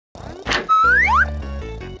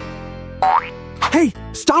Hey,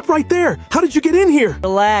 stop right there! How did you get in here?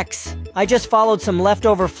 Relax. I just followed some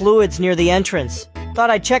leftover fluids near the entrance. Thought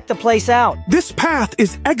I'd check the place out. This path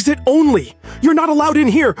is exit only. You're not allowed in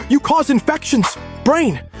here. You cause infections.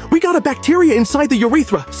 Brain, we got a bacteria inside the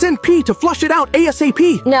urethra. Send P to flush it out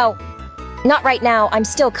ASAP. No, not right now. I'm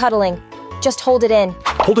still cuddling. Just hold it in.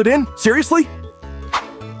 Hold it in? Seriously?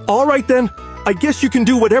 All right then. I guess you can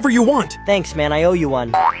do whatever you want. Thanks, man. I owe you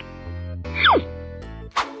one.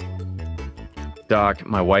 Doc,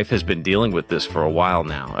 my wife has been dealing with this for a while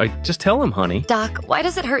now. Just tell him, honey. Doc, why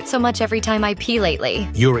does it hurt so much every time I pee lately?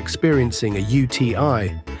 You're experiencing a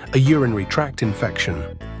UTI, a urinary tract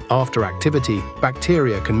infection. After activity,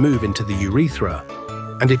 bacteria can move into the urethra.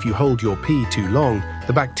 And if you hold your pee too long,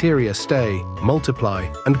 the bacteria stay,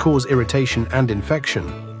 multiply, and cause irritation and infection.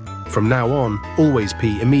 From now on, always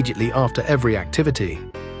pee immediately after every activity.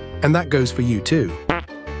 And that goes for you too.